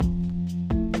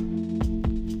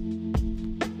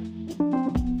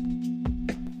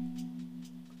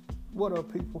What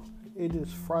up, people? It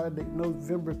is Friday,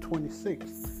 November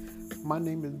 26th. My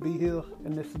name is B Hill,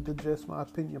 and this is the Just My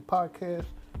Opinion podcast.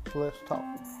 Let's talk.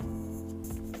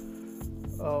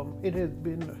 It has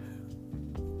been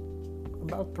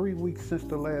about 3 weeks since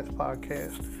the last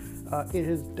podcast. It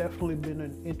has definitely been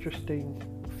an interesting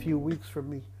few weeks for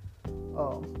me.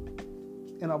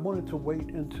 And I wanted to wait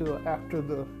until after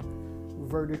the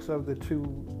verdicts of the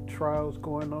two trials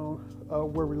going on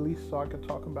were released so I could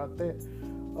talk about that.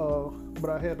 But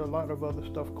I had a lot of other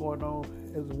stuff going on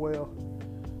as well.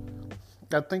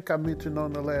 I think I mentioned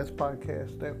on the last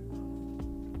podcast that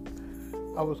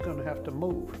I was going to have to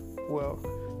move. Well,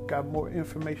 got more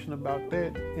information about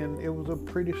that, and it was a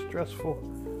pretty stressful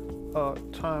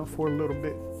time for a little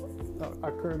bit.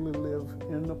 I currently live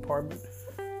in an apartment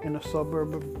in a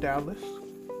suburb of Dallas,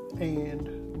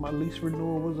 and my lease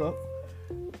renewal was up,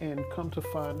 and come to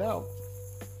find out,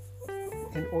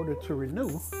 in order to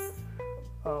renew,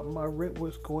 my rent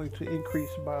was going to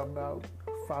increase by about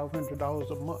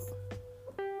 $500 a month.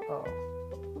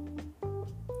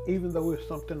 Even though it's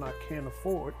something I can't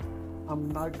afford, I'm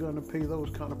not going to pay those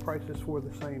kind of prices for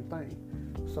the same thing.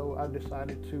 So I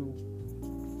decided to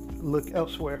look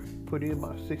elsewhere, put in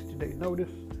my 60-day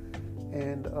notice,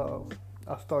 and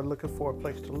I started looking for a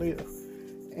place to live.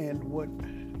 And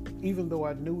even though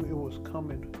I knew it was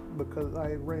coming, because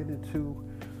I ran into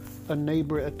a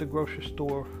neighbor at the grocery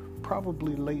store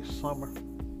probably late summer,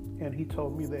 and he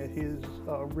told me that his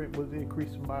rent was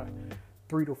increasing by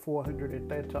 $300 to $400 at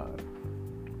that time,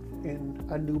 and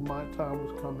I knew my time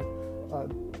was coming. I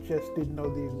just didn't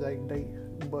know the exact date,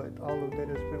 but all of that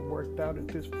has been worked out at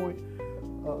this point.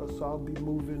 So I'll be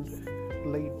moving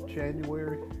late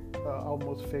January,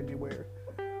 almost February.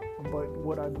 But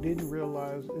what I didn't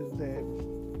realize is that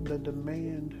the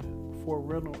demand for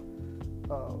rental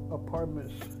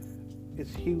apartments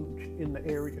is huge in the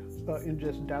area, in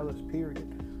just Dallas,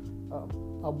 period.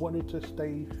 I wanted to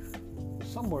stay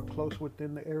somewhere close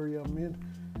within the area I'm in.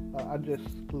 I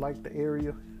just like the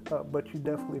area, but you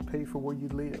definitely pay for where you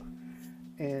live.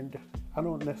 And I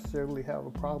don't necessarily have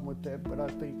a problem with that, but I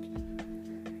think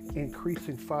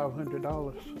increasing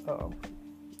 $500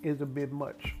 is a bit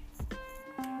much.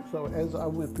 So as I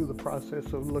went through the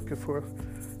process of looking for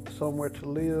somewhere to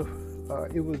live,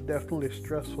 it was definitely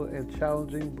stressful and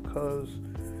challenging because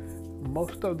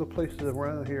most of the places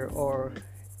around here are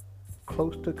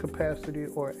close to capacity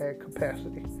or at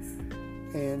capacity.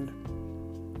 And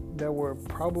there were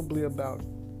probably about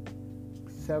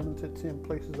 7 to 10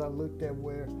 places I looked at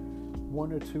where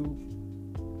 1 or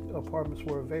 2 apartments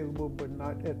were available, but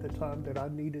not at the time that I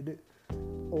needed it.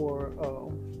 Or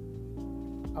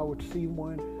I would see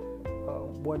one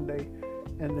day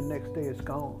and the next day it's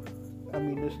gone. I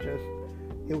mean,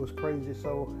 it was crazy.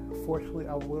 So fortunately,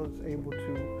 I was able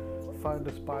to find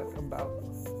a spot about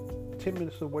 10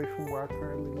 minutes away from where I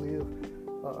currently live.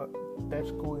 That's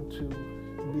going to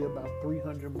be about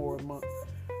 $300 more a month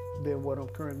than what I'm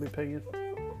currently paying.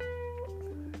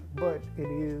 But it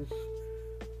is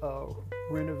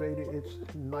renovated, it's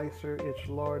nicer, it's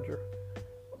larger,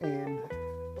 and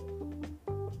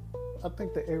I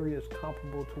think the area is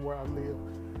comparable to where I live.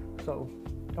 So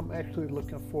I'm actually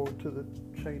looking forward to the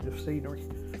change of scenery.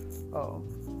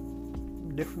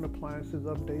 Different appliances,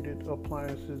 updated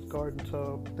appliances, garden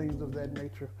tub, things of that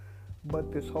nature.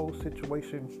 But this whole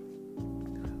situation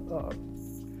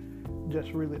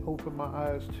just really opened my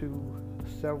eyes to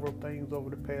several things over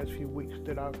the past few weeks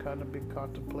that I've kind of been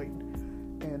contemplating.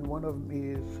 And one of them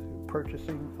is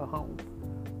purchasing a home,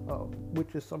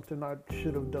 which is something I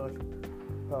should have done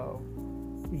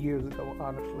years ago,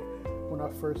 honestly. When I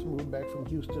first moved back from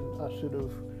Houston, I should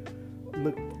have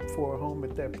looked for a home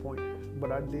at that point,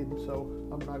 but I didn't, so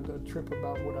I'm not going to trip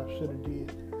about what I should have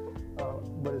did.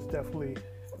 But it's definitely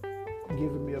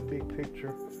giving me a big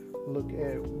picture look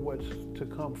at what's to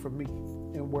come for me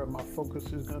and where my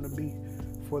focus is going to be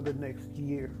for the next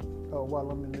year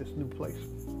while I'm in this new place,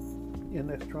 and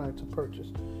that's trying to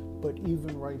purchase. But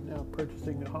even right now,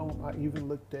 purchasing a home, I even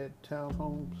looked at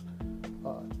townhomes.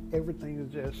 Everything is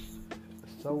just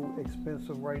so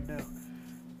expensive right now,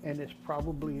 and it's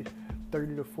probably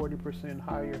 30 to 40%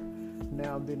 higher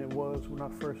now than it was when I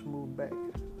first moved back.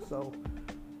 So,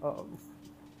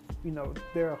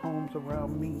 there are homes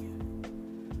around me,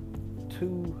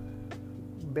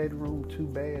 2-bedroom,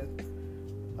 2-bath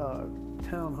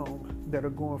townhomes that are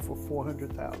going for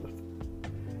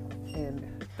 $400,000, and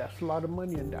that's a lot of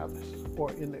money in Dallas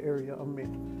or in the area I'm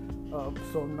in.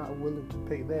 So I'm not willing to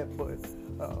pay that, but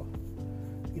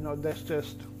that's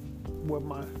just what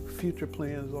my future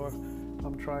plans are.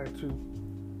 I'm trying to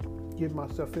get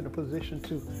myself in a position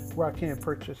to where I can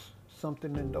purchase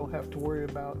something and don't have to worry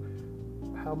about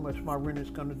how much my rent is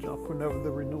going to jump whenever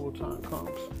the renewal time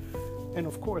comes. And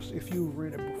of course, if you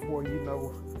rented before, you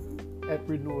know at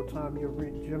renewal time your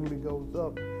rent generally goes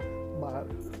up by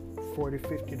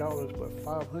 $40-50, but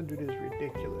 $500 is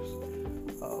ridiculous.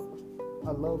 I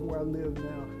love where I live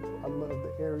now. I love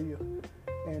the area,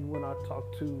 and when I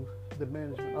talked to the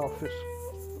management office,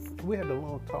 we had a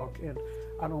long talk, and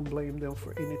I don't blame them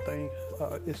for anything.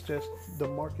 It's just the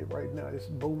market right now is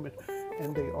booming,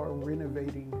 and they are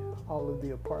renovating all of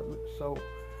the apartments. So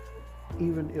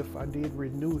even if I did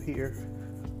renew here,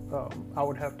 I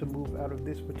would have to move out of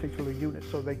this particular unit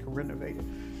so they can renovate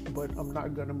it. But I'm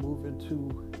not going to move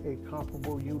into a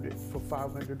comparable unit for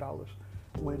 $500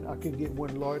 when I can get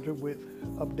one larger with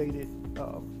updated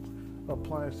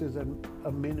appliances and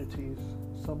amenities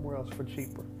somewhere else for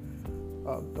cheaper.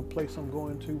 The place I'm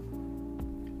going to,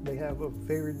 they have a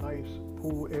very nice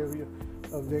pool area,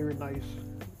 a very nice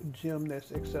gym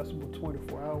that's accessible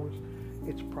 24 hours.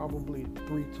 It's probably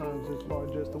 3 times as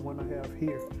large as the one I have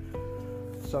here.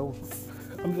 So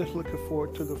I'm just looking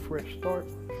forward to the fresh start.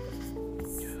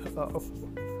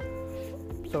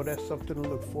 So that's something to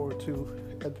look forward to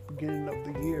at the beginning of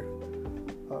the year.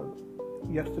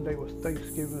 Yesterday was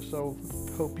Thanksgiving, so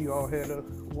hope you all had a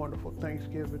wonderful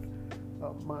Thanksgiving.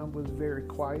 Mine was very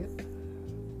quiet.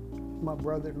 My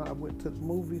brother and I went to the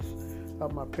movies.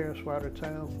 My parents were out of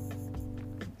town,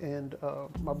 and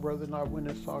my brother and I went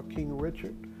and saw King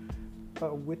Richard,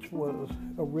 which was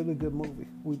a really good movie.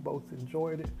 We both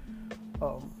enjoyed it.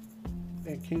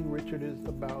 And King Richard is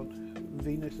about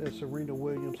Venus and Serena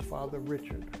Williams' father,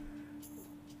 Richard.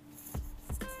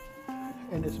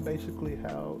 And it's basically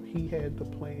how he had the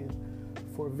plan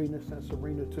for Venus and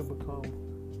Serena to become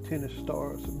tennis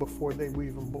stars before they were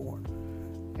even born.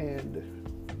 And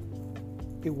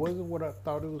it wasn't what I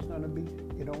thought it was going to be.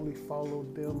 It only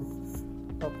followed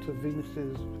them up to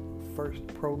Venus's first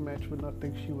pro match when I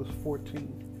think she was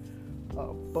 14.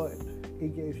 But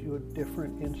it gave you a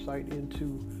different insight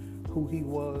into who he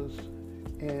was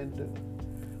and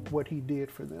what he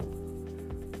did for them.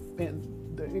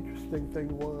 And the interesting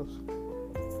thing was,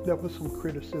 there was some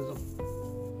criticism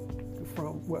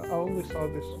from, well, I only saw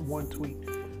this one tweet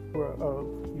where a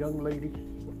young lady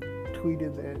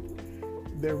tweeted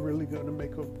that they're really going to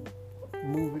make a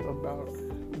movie about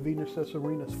Venus and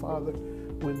Serena's father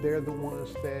when they're the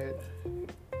ones that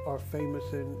are famous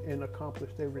and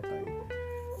accomplished everything.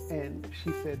 And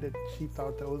she said that she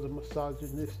thought that was a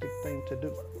misogynistic thing to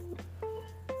do.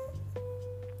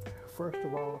 First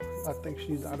of all, I think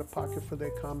she's out of pocket for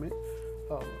that comment.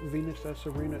 Venus and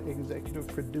Serena executive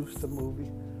produced the movie.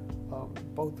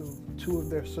 Two of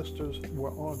their sisters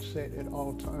were on set at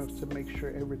all times to make sure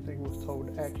everything was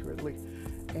told accurately,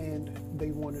 and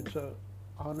they wanted to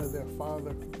honor their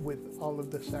father with all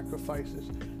of the sacrifices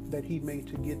that he made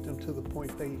to get them to the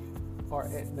point they are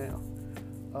at now.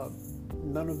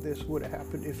 None of this would have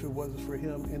happened if it wasn't for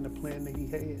him and the plan that he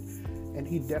had, and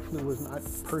he definitely was not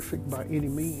perfect by any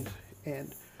means.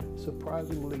 And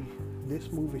surprisingly,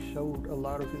 this movie showed a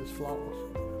lot of his flaws.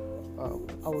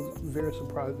 I was very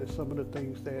surprised at some of the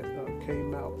things that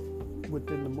came out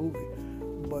within the movie.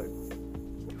 But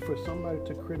for somebody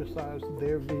to criticize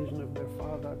their vision of their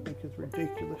father, I think is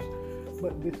ridiculous.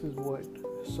 But this is what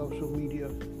social media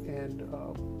and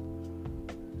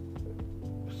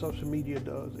social media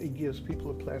does. It gives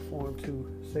people a platform to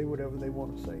say whatever they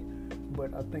want to say.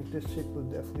 But I think this chick was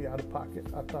definitely out of pocket.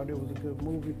 I thought it was a good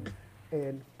movie.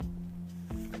 And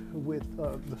with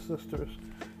the sisters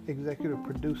executive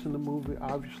producing the movie,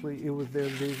 obviously it was their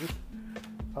vision.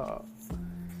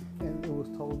 And it was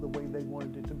told the way they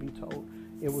wanted it to be told.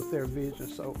 It was their vision.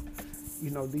 So,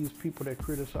 these people that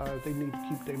criticize, they need to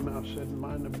keep their mouth shut and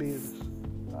mind their business.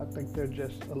 I think there's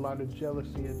just a lot of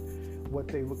jealousy in what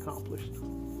they've accomplished.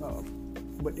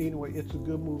 But anyway, it's a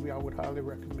good movie. I would highly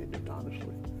recommend it,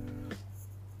 honestly.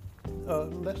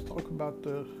 Let's talk about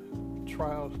the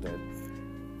trials that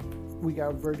we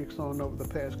got verdicts on over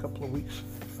the past couple of weeks.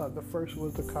 The first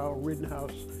was the Kyle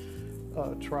Rittenhouse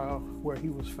trial, where he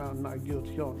was found not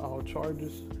guilty on all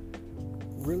charges.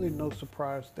 Really no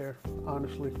surprise there,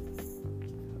 honestly.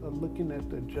 Looking at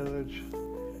the judge,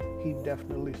 he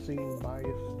definitely seemed biased.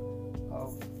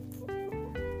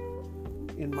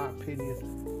 In my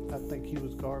opinion, I think he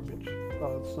was garbage.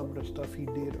 Some of the stuff he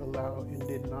did allow and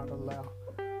did not allow.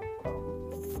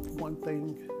 One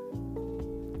thing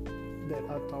that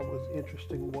I thought was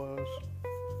interesting was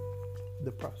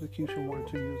the prosecution wanted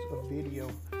to use a video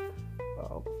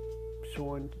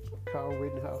showing Kyle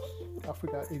Rittenhouse. I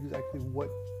forgot exactly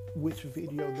which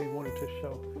video they wanted to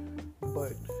show,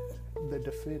 but the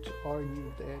defense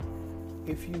argued that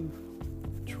if you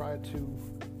try to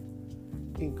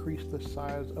increase the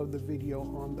size of the video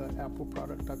on the Apple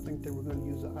product. I think they were going to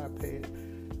use the iPad.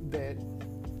 That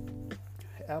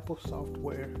Apple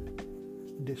software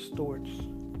distorts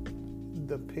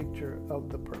the picture of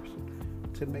the person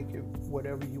to make it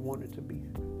whatever you want it to be.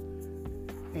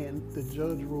 And the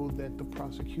judge ruled that the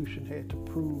prosecution had to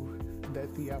prove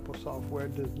that the Apple software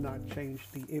does not change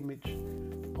the image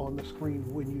on the screen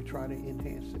when you try to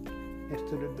enhance it.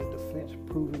 Instead of the defense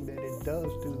proving that it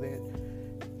does do that,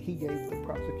 he gave the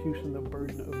prosecution the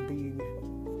burden of being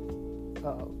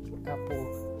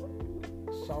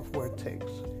Apple software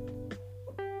techs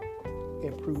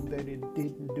and prove that it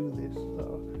didn't do this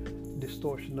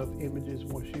distortion of images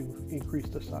once you increase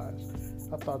the size.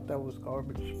 I thought that was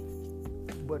garbage,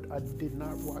 but I did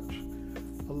not watch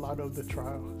a lot of the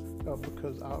trial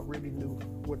because I already knew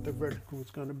what the verdict was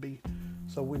going to be.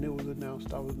 So when it was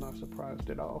announced, I was not surprised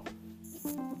at all.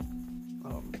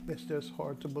 It's just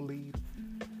hard to believe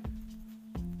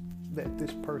that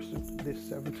this person, this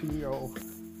 17-year-old,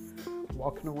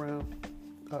 walking around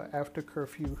after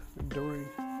curfew during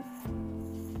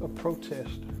a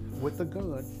protest with a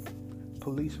gun,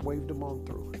 police waved him on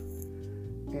through.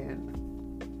 And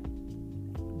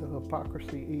the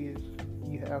hypocrisy is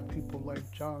you have people like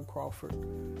John Crawford,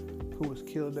 who was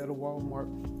killed at a Walmart,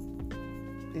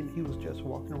 and he was just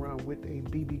walking around with a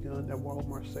BB gun that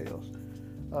Walmart sells.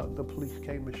 The police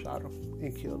came and shot him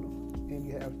and killed him. And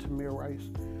you have Tamir Rice,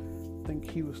 I think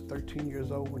he was 13 years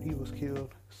old when he was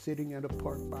killed, sitting at a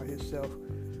park by himself,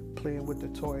 playing with the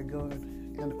toy gun,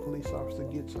 and the police officer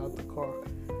gets out the car.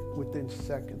 Within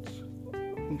seconds,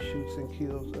 he shoots and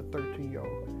kills a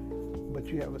 13-year-old. But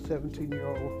you have a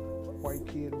 17-year-old white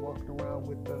kid walking around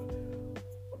with a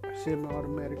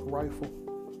semi-automatic rifle,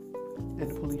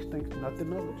 and the police think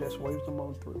nothing of it, just waves them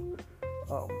on through.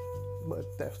 But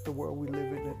that's the world we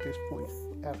live in at this point.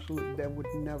 Absolutely, that would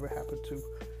never happen to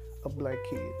a black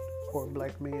kid or a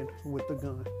black man with a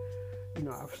gun. You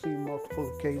know, I've seen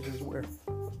multiple occasions where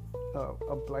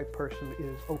a black person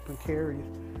is open carrying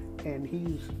and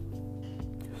he's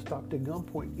stopped at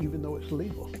gunpoint even though it's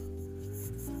legal.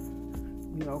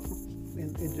 You know,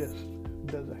 and it just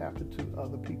doesn't happen to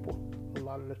other people a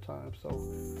lot of the time. So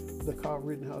the Kyle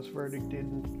Rittenhouse verdict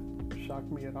didn't shock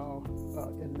me at all.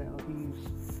 And now he's,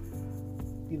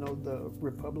 you know, the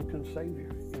Republican savior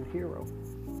and hero.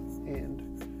 And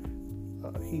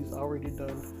he's already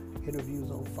done interviews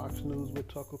on Fox News with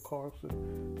Tucker Carlson.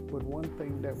 But one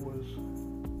thing that was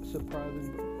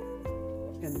surprising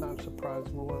and not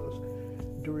surprising was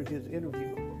during his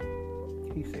interview,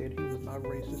 he said he was not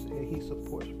racist and he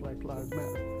supports Black Lives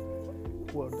Matter.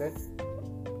 Well, that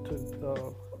to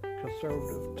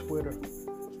conservative Twitter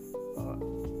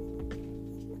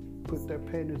put their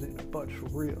panties in a bunch for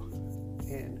real.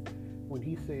 And when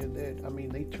he said that, I mean,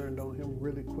 they turned on him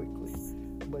really quickly.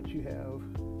 But you have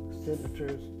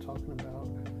senators talking about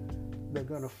they're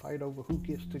going to fight over who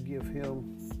gets to give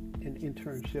him an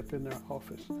internship in their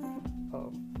office.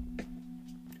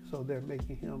 So they're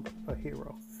making him a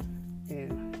hero.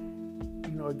 And,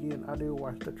 you know, again, I didn't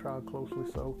watch the trial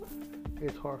closely, so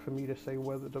it's hard for me to say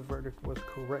whether the verdict was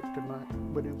correct or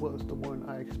not, but it was the one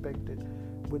I expected.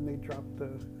 When they dropped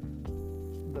the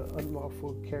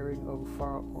unlawful carrying of a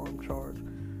firearm charge,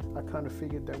 I kind of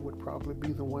figured that would probably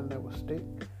be the one that would stick.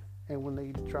 And when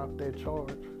they dropped that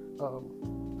charge,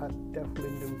 I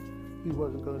definitely knew he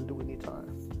wasn't going to do any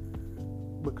time,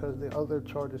 because the other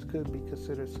charges could be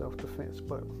considered self-defense.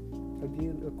 But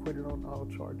again, acquitted on all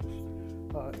charges,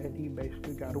 and he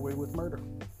basically got away with murder.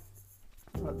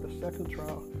 The second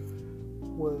trial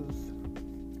was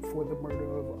for the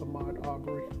murder of Ahmaud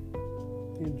Arbery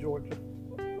in Georgia,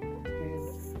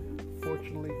 and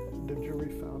fortunately, the jury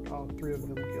found all three of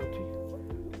them guilty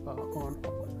on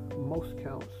most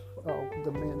counts.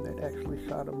 The man that actually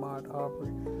shot Ahmaud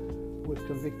Arbery was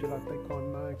convicted, I think,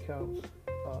 on 9 counts.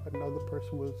 Another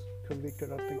person was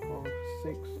convicted, I think, on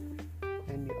 6,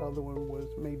 and the other one was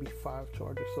maybe 5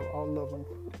 charges. So all of them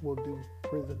will do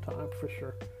prison time for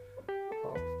sure.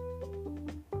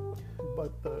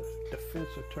 But the defense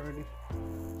attorney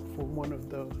for one of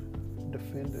the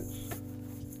defendants,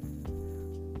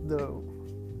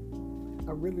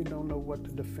 I really don't know what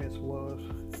the defense was.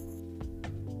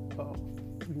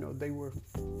 You know, they were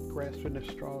grasping at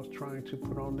straws trying to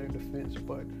put on their defense,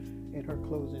 but in her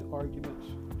closing arguments,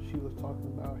 she was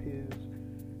talking about his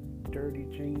dirty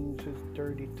jeans, his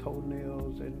dirty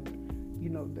toenails, and, you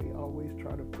know, they always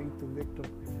try to paint the victim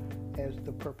as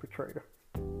the perpetrator,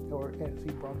 or as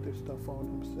he brought this stuff on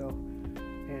himself.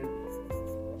 And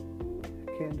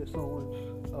Candace Owens,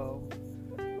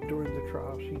 during the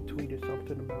trial, she tweeted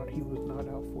something about he was not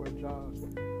out for a jog.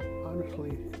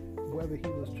 Honestly, whether he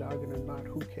was jogging or not,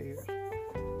 who cares?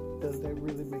 does that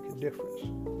really make a difference?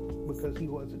 Because he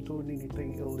wasn't doing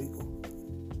anything illegal.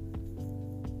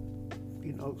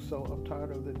 So I'm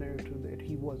tired of the narrative that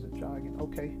he wasn't jogging.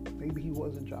 Okay, maybe he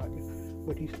wasn't jogging,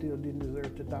 but he still didn't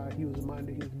deserve to die. He was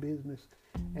minding his business,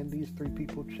 and these 3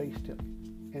 people chased him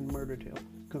and murdered him,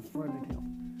 confronted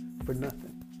him for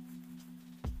nothing,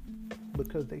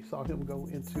 because they saw him go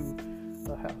into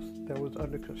a house that was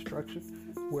under construction,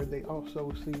 where they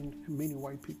also seen many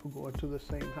white people go into the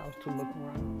same house to look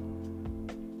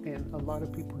around. And a lot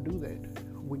of people do that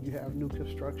when you have new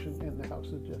construction and the house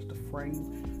is just a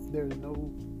frame. There's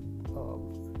no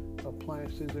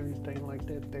appliances or anything like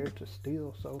that there to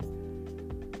steal, so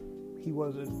he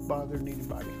wasn't bothering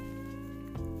anybody.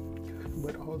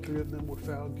 But all 3 of them were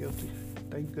found guilty,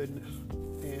 thank goodness,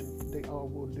 and they all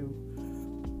will do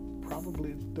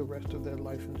probably the rest of their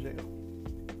life in jail,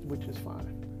 which is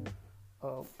fine.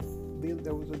 Then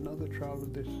there was another trial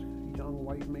of this young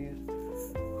white man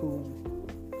who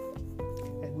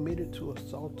admitted to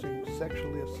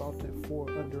sexually assaulting 4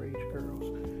 underage girls,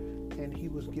 and he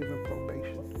was given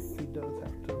probation. He does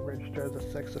have to register as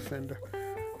a sex offender,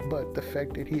 but the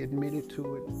fact that he admitted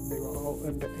to it, they were all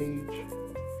underage,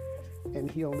 and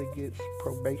he only gets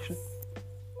probation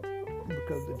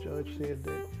because the judge said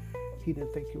that he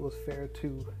didn't think it was fair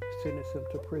to sentence him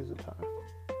to prison time.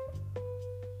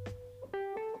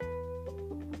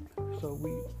 So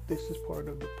this is part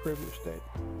of the privilege that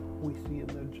we see in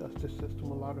the justice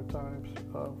system a lot of times.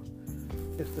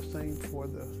 It's the same for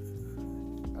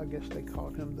I guess they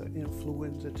called him the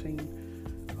influenza teen,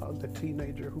 the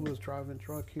teenager who was driving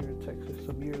drunk here in Texas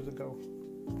some years ago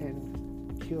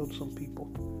and killed some people,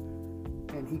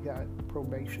 and he got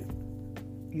probation.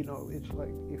 It's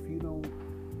like, if you don't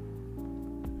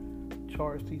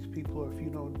charge these people, or if you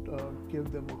don't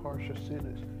give them a harsher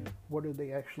sentence, what do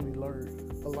they actually learn?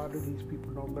 A lot of these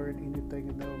people don't learn anything,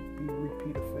 and they'll be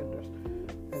repeat offenders.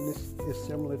 And this is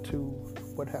similar to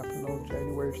what happened on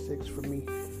January 6th for me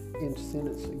in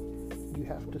sentencing. You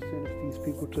have to sentence these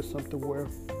people to something where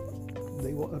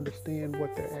they will understand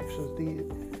what their actions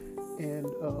did and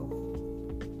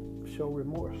show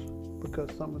remorse.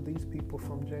 Because some of these people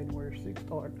from January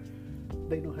 6th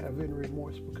they don't have any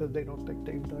remorse because they don't think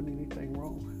they've done anything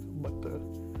wrong. But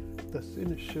the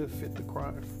sentence should fit the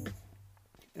crime.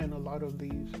 And a lot of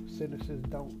these sentences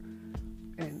don't.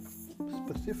 And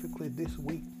specifically this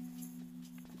week,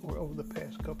 or over the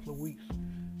past couple of weeks,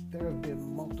 there have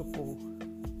been multiple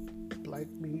black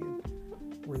men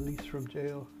released from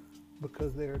jail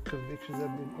because their convictions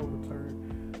have been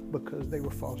overturned because they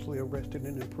were falsely arrested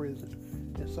and imprisoned.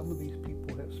 And some of these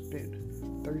people have spent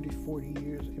 30, 40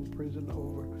 years in prison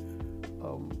over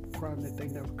a crime that they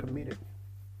never committed.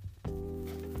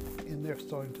 And they're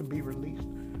starting to be released.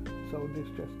 So this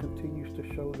just continues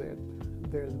to show that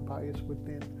there's bias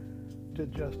within the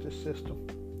justice system.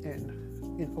 And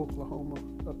in Oklahoma,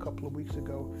 a couple of weeks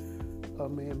ago, a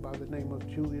man by the name of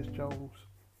Julius Jones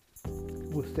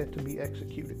was set to be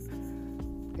executed.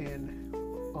 And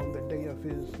on the day of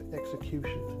his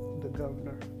execution, the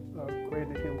governor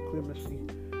granted him clemency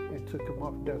and took him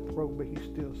off death row, but he's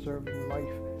still serving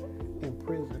life in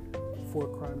prison for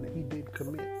a crime that he did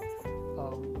commit.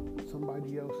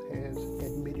 Somebody else has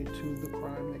admitted to the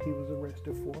crime that he was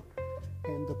arrested for,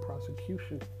 and the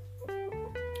prosecution,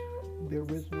 the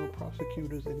original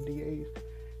prosecutors and DAs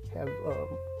have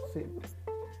sent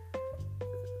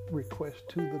requests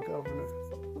to the governor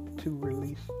to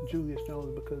release Julius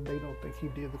Jones because they don't think he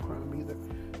did the crime either,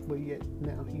 but yet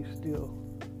now he's still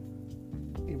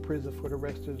in prison for the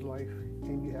rest of his life.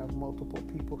 And you have multiple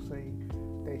people saying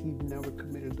that he never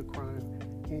committed the crime,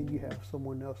 and you have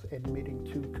someone else admitting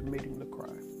to committing the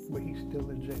crime, but he's still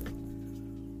in jail.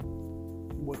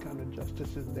 What kind of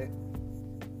justice is that?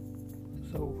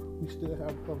 So we still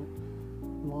have a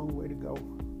long way to go.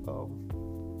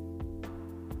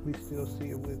 We still see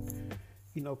it with,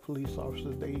 police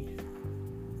officers. They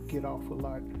get off a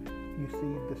lot. You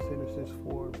see the sentences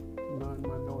for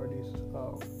non-minorities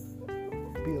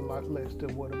be a lot less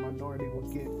than what a minority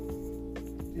would get.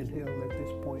 And hell, at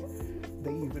this point,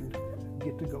 they even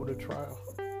get to go to trial,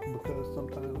 because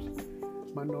sometimes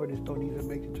minorities don't even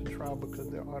make it to trial because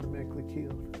they're automatically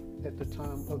killed at the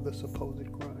time of the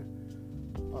supposed crime.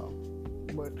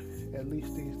 But at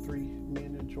least these 3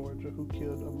 men in Georgia who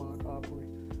killed Ahmaud Arbery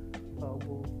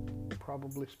will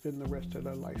probably spend the rest of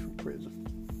their life in prison.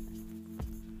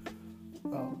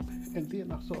 And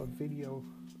then I saw a video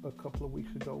a couple of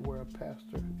weeks ago where a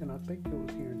pastor, and I think it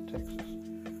was here in Texas,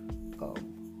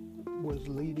 was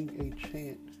leading a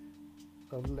chant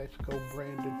of "Let's Go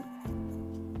Brandon"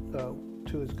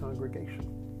 to his congregation.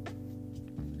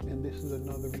 And this is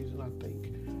another reason I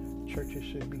think churches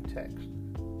should be taxed,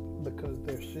 because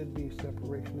there should be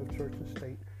separation of church and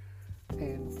state.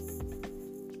 And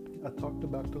I talked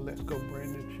about the Let's Go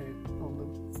Brandon chant on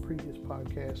the previous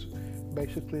podcast.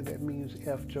 Basically, that means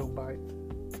F Joe Biden.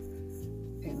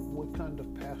 And what kind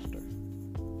of pastor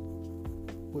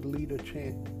would lead a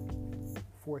chant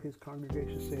for his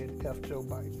congregation saying F Joe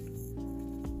Biden?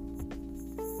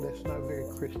 That's not very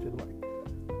Christian-like.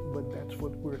 But that's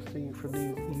what we're seeing from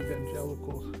these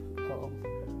evangelicals.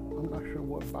 I'm not sure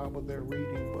what Bible they're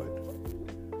reading,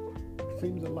 but it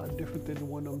seems a lot different than the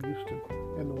one I'm used to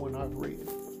and the one I've read.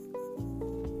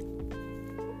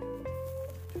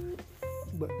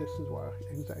 But this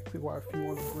is exactly why if you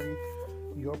want to bring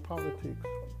your politics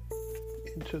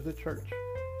into the church,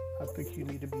 I think you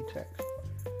need to be taxed.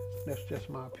 That's just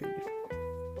my opinion.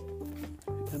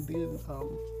 And then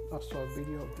I saw a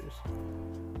video of this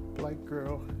black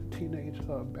girl, teenage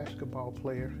basketball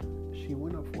player. She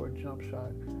went up for a jump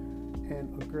shot,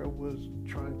 and a girl was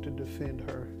trying to defend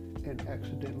her and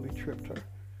accidentally tripped her.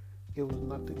 It was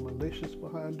nothing malicious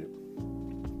behind it,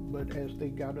 but as they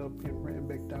got up and ran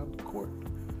back down the court,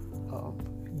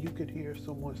 you could hear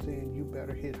someone saying, "You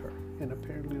better hit her," and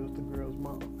apparently it was the girl's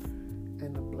mom.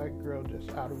 And the black girl just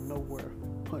out of nowhere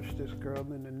punched this girl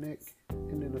in the neck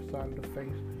and in the side of the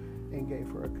face and gave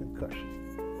her a concussion.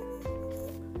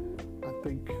 I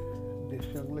think this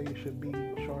young lady should be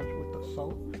charged with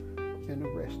assault and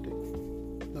arrested.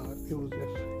 It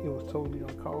was totally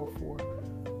uncalled for.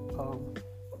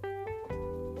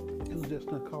 It was just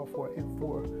uncalled for, and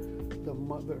for the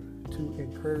mother to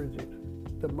encourage it,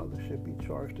 the mother should be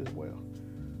charged as well.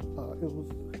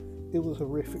 It was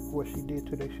horrific what she did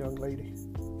to this young lady.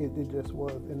 It just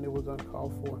was, and it was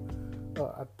uncalled for.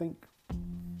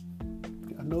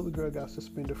 I know the girl got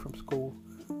suspended from school.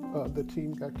 The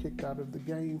team got kicked out of the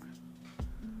game,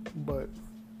 but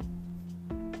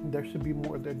there should be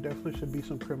more. There definitely should be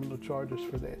some criminal charges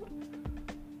for that.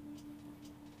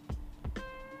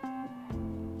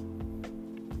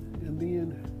 And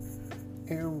then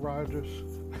Aaron Rodgers,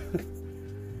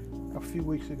 a few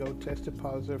weeks ago, tested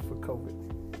positive for COVID.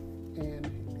 And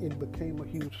it became a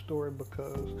huge story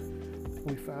because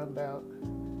we found out,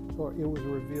 or it was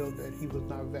revealed, that he was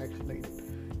not vaccinated.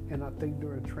 And I think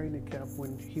during training camp,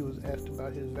 when he was asked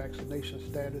about his vaccination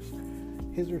status,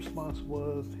 his response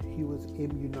was he was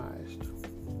immunized,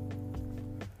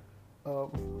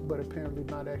 but apparently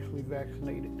not actually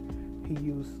vaccinated. He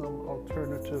used some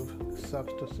alternative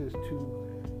substances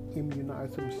to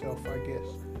immunize himself, I guess.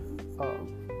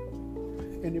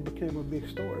 And it became a big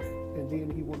story. And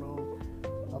then he went on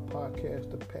a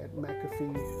podcast, the Pat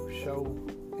McAfee show,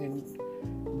 and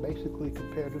basically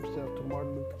compared himself to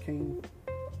Martin Luther King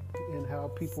and how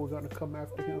people were going to come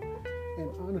after him. And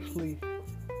honestly,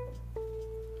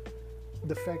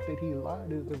 the fact that he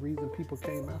lied is the reason people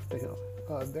came after him.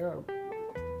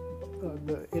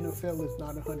 The NFL is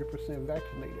not 100%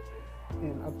 vaccinated.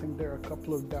 And I think there are a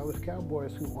couple of Dallas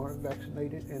Cowboys who aren't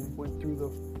vaccinated and went through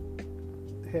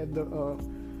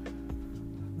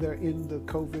they're in the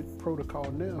COVID protocol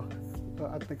now.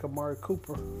 I think Amari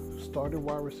Cooper, started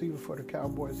wide receiver for the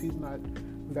Cowboys, he's not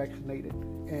vaccinated,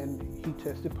 and he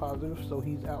tested positive, so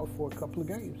he's out for a couple of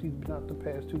games. He's been out the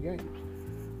past 2 games.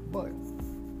 But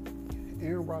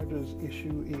Aaron Rodgers'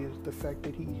 issue is the fact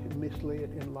that he misled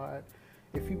and lied.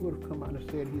 If he would have come out and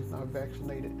said he's not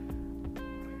vaccinated,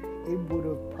 it would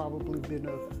have probably been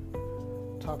a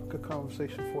topic of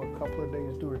conversation for a couple of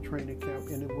days during training camp,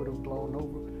 and it would have blown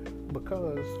over,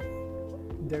 because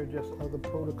there are just other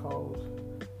protocols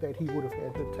that he would have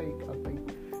had to take. I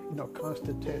think,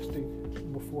 constant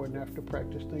testing before and after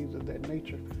practice, things of that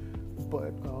nature.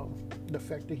 But the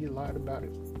fact that he lied about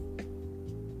it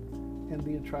and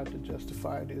then tried to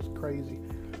justify it is crazy.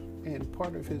 And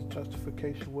part of his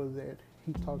justification was that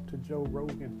he talked to Joe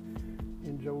Rogan,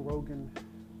 and Joe Rogan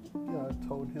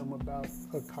told him about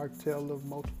a cocktail of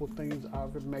multiple things,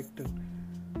 ivermectin,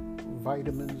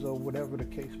 vitamins, or whatever the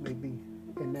case may be,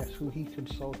 and that's who he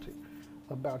consulted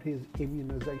about his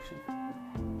immunization.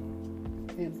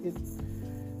 And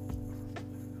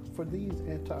for these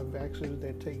anti-vaxxers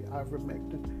that take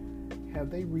ivermectin, have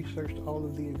they researched all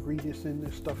of the ingredients in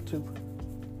this stuff too?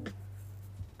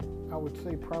 I would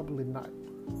say probably not.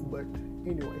 But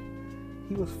anyway,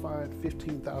 he was fined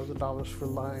 $15,000 for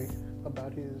lying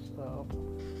about his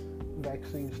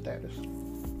vaccine status.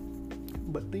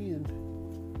 But then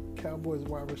Cowboys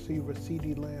wide receiver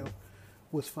CeeDee Lamb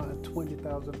was fined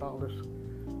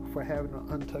 $20,000 for having an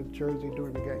untucked jersey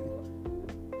during the game.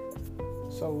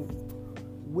 So,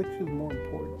 which is more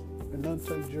important, an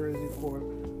untucked jersey or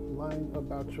lying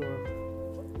about your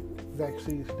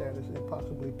vaccine status and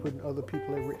possibly putting other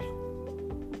people at risk?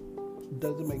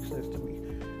 Doesn't make sense to me.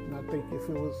 And I think if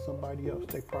it was somebody else,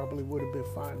 they probably would have been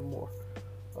fined more.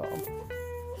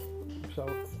 So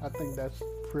I think that's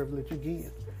privilege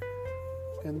again.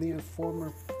 And then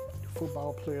former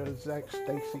football player Zach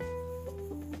Stacy,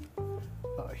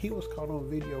 he was caught on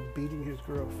video beating his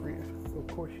girlfriend. Of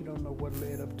course, you don't know what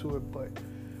led up to it, but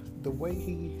the way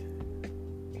he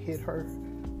hit her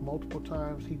multiple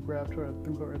times, he grabbed her and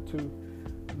threw her into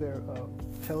their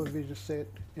television set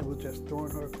and was just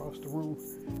throwing her across the room.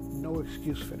 No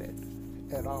excuse for that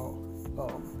at all.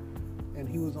 And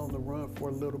he was on the run for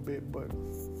a little bit, but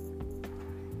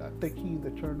I think he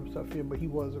either turned himself in, but he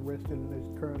was arrested and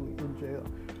is currently in jail.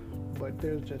 But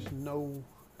there's just no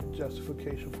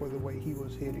justification for the way he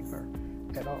was hitting her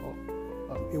at all.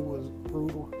 It was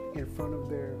brutal in front of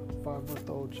their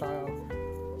 5-month-old child.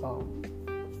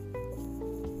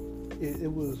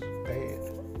 It was bad,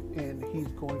 and he's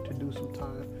going to do some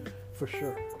time for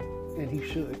sure, and he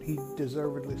should. He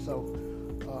deservedly so.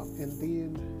 And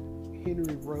then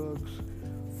Henry Ruggs,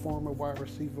 former wide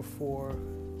receiver for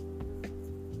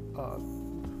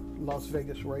Las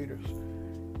Vegas Raiders,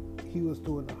 he was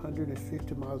doing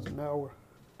 150 miles an hour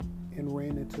and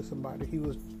ran into somebody. He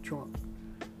was drunk,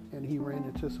 and he ran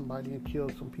into somebody and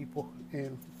killed some people.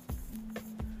 And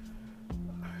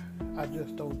I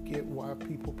just don't get why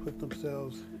people put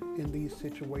themselves in these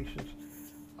situations,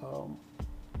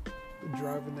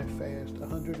 driving that fast,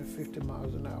 150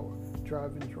 miles an hour,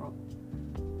 driving drunk,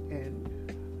 and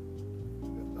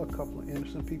a couple of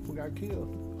innocent people got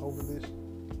killed over this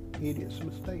idiot's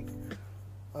mistake.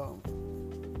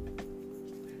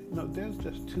 There's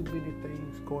just too many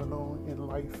things going on in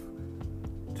life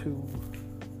to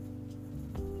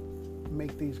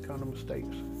make these kind of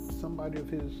mistakes. Somebody of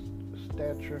his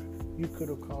stature, you could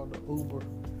have called an Uber,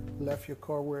 left your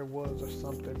car where it was or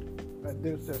something.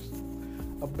 There's just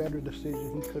a better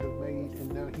decision he could have made, and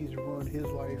now he's ruined his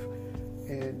life,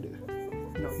 and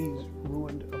he's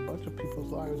ruined a bunch of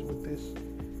people's lives with this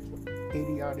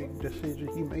idiotic decision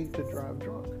he made to drive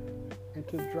drunk. And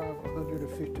to drive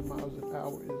 150 miles an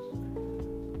hour is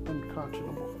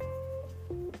unconscionable.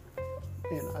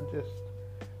 And I just,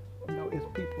 it's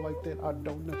people like that I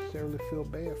don't necessarily feel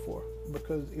bad for,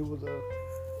 because it was a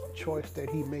choice that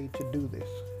he made to do this.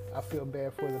 I feel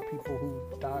bad for the people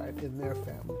who died in their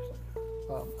families.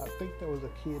 I think there was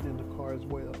a kid in the car as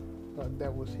well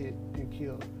that was hit and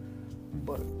killed.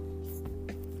 But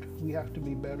we have to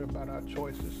be better about our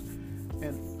choices.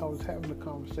 And I was having a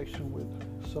conversation with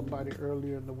somebody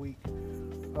earlier in the week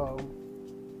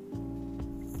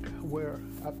where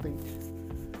I think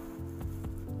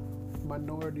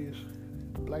minorities,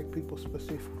 black people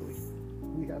specifically,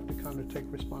 we have to kind of take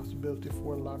responsibility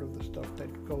for a lot of the stuff that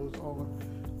goes on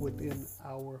within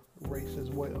our race as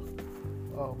well.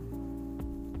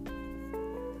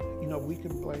 We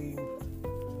can blame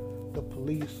the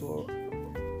police or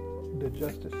the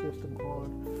justice system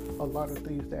on a lot of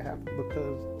things that happen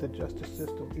because the justice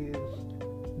system is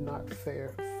not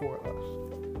fair for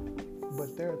us.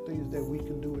 But there are things that we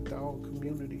can do with our own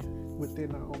community,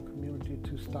 within our own community,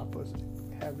 to stop us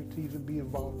having to even be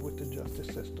involved with the justice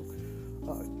system.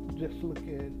 Just look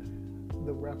at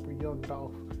the rapper Young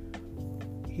Dolph.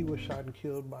 He was shot and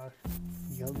killed by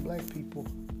young black people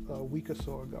a week or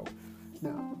so ago.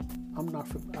 Now,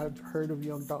 I've heard of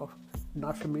Young Dolph,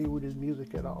 not familiar with his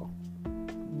music at all,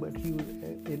 but he was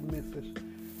in Memphis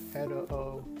at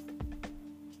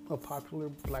a popular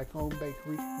black-owned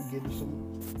bakery getting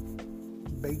some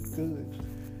baked goods,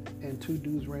 and two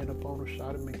dudes ran up on him,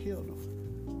 shot him, and killed him.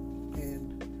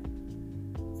 And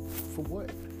for what?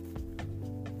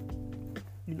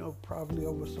 Probably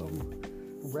over some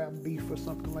rap beef or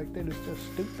something like that. It's just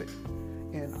stupid.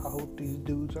 And I hope these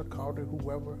dudes are caught, and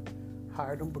whoever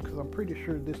hired them, because I'm pretty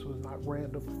sure this was not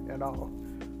random at all.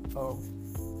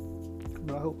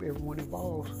 But I hope everyone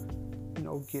involved,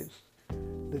 gets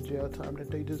the jail time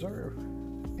that they deserve.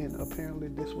 And apparently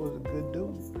this was a good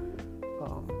dude.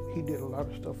 He did a lot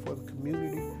of stuff for the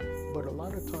community, but a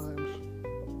lot of times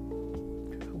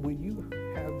when you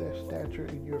have that stature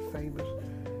and you're famous,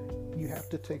 you have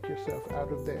to take yourself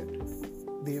out of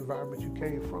the environment you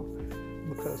came from,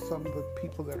 because some of the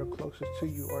people that are closest to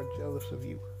you are jealous of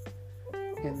you,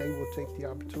 and they will take the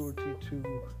opportunity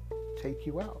to take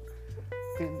you out.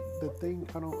 And the thing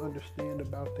I don't understand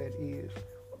about that is,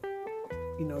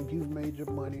 you've made your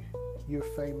money, you're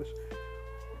famous.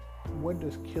 What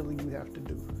does killing you have to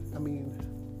do? I mean,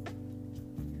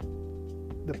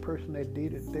 the person that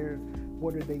did it,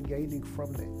 what are they gaining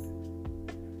from that?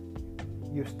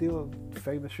 You're still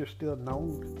famous, you're still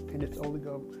known, and it's only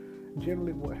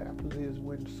generally what happens is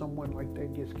when someone like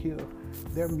that gets killed,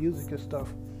 their music and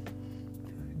stuff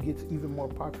gets even more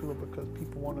popular because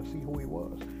people want to see who he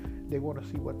was. They want to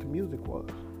see what the music was.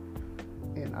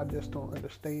 And I just don't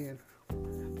understand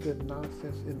the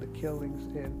nonsense in the killings.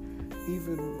 And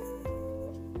even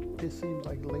it seems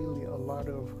like lately a lot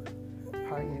of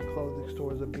high-end clothing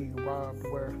stores are being robbed,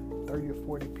 where 30 or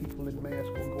 40 people in masks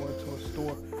will go into a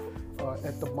store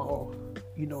at the mall,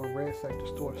 and ransack the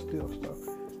store, steal stuff.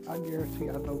 I guarantee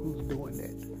I know who's doing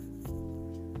that.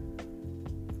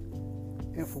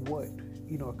 And for what?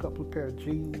 A couple of pair of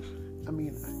jeans. I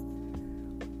mean,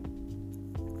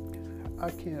 I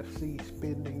can't see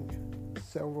spending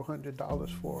several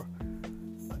 $100s for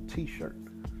a t-shirt.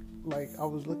 Like, I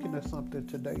was looking at something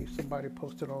today, somebody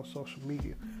posted on social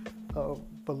media, a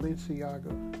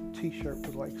Balenciaga t-shirt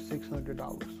was like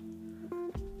 $600.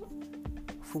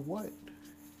 For what?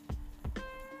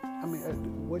 I mean,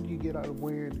 what do you get out of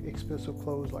wearing expensive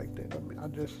clothes like that? I mean,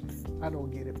 I don't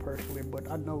get it personally, but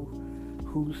I know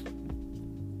who's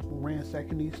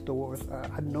ransacking these stores.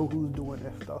 I know who's doing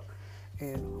that stuff,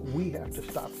 and we have to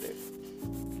stop that.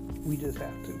 We just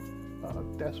have to.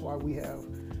 That's why we have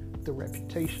the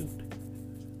reputation,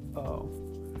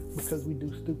 because we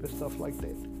do stupid stuff like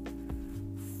that.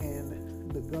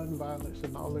 And the gun violence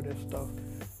and all of that stuff,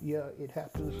 yeah, it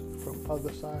happens from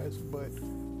other sides, but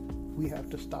we have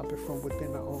to stop it from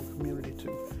within our own community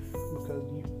too, because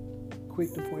you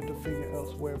quick to point the finger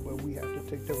elsewhere, but we have to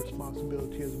take the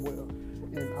responsibility as well.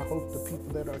 And I hope the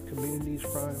people that are committing these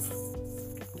crimes,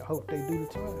 I hope they do the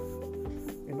time.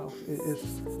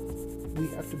 We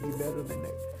have to be better than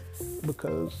that,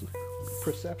 because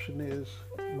perception is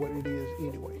what it is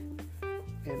anyway.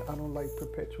 And I don't like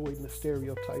perpetuating the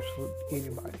stereotypes for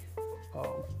anybody.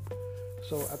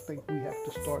 So I think we have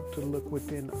to start to look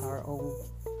within our own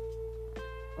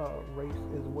race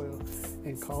as well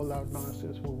and call out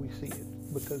nonsense when we see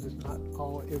it, because it's not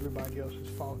all everybody else's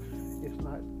fault. It's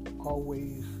not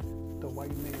always the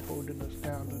white man holding us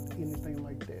down or anything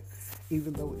like that,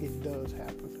 even though it does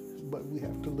happen. But we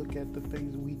have to look at the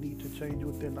things we need to change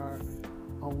within our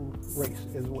own race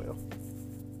as well.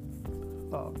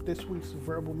 This week's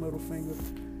verbal middle finger,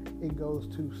 it goes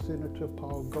to Senator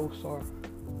Paul Gosar.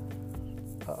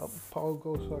 Paul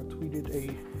Gosar tweeted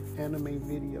a anime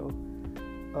video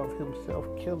of himself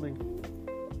killing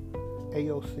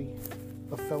AOC,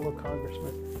 a fellow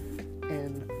congressman,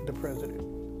 and the president,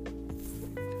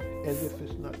 as if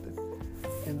it's nothing.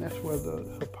 And that's where the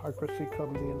hypocrisy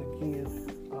comes in again.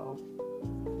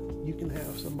 You can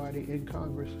have somebody in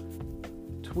Congress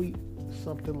tweet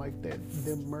something like that,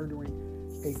 them murdering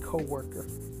a co-worker,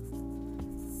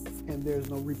 and there's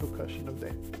no repercussion of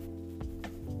that.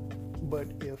 But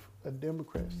if a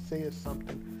Democrat says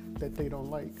something that they don't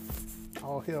like,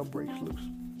 all hell breaks loose.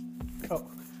 Oh,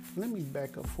 let me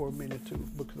back up for a minute too,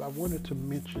 because I wanted to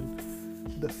mention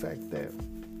the fact that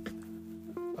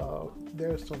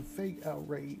there's some fake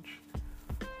outrage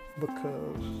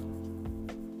because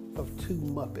of two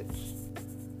Muppets.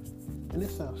 And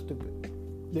this sounds stupid.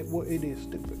 Well, it is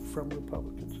stupid from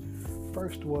Republicans.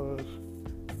 First was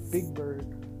Big Bird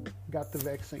got the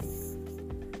vaccine,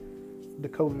 the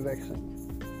COVID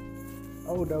vaccine.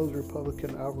 Oh, those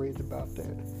Republicans outraged about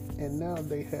that. And now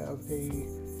they have a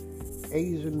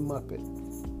Asian Muppet.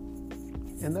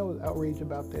 And there was outrage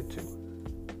about that too.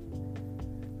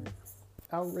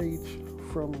 Outrage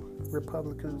from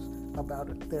Republicans about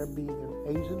it, there being an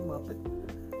Asian Muppet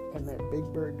and that Big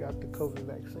Bird got the COVID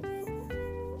vaccine.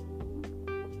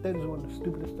 That is one of the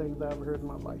stupidest things I ever heard in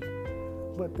my life.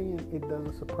 But then it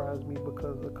doesn't surprise me,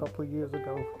 because a couple of years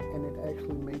ago, and it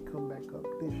actually may come back up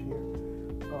this year,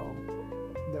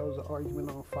 there was an argument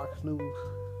on Fox News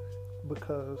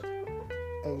because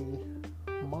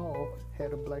a mall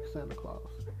had a black Santa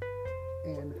Claus.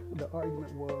 And the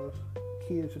argument was,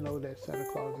 kids know that Santa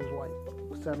Claus is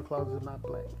white. Santa Claus is not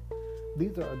black.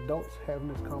 These are adults having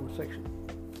this conversation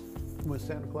when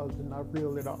Santa Claus is not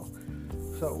real at all.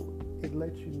 So it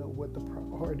lets you know what the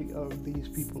priority of these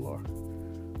people are.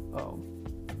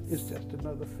 It's just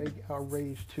another fake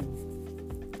outrage to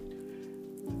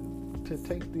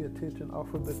take the attention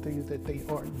off of the things that they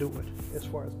aren't doing as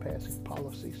far as passing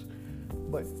policies.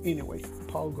 But anyway,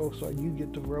 Paul Gosar, you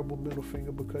get the verbal middle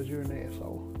finger because you're an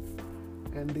asshole.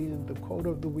 And then the quote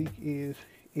of the week is,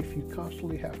 if you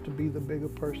constantly have to be the bigger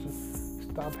person,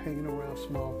 stop hanging around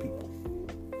small people.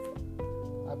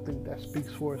 I think that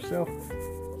speaks for itself.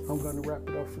 I'm going to wrap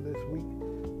it up for this week.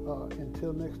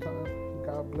 Until next time,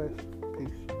 God bless.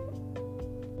 Peace.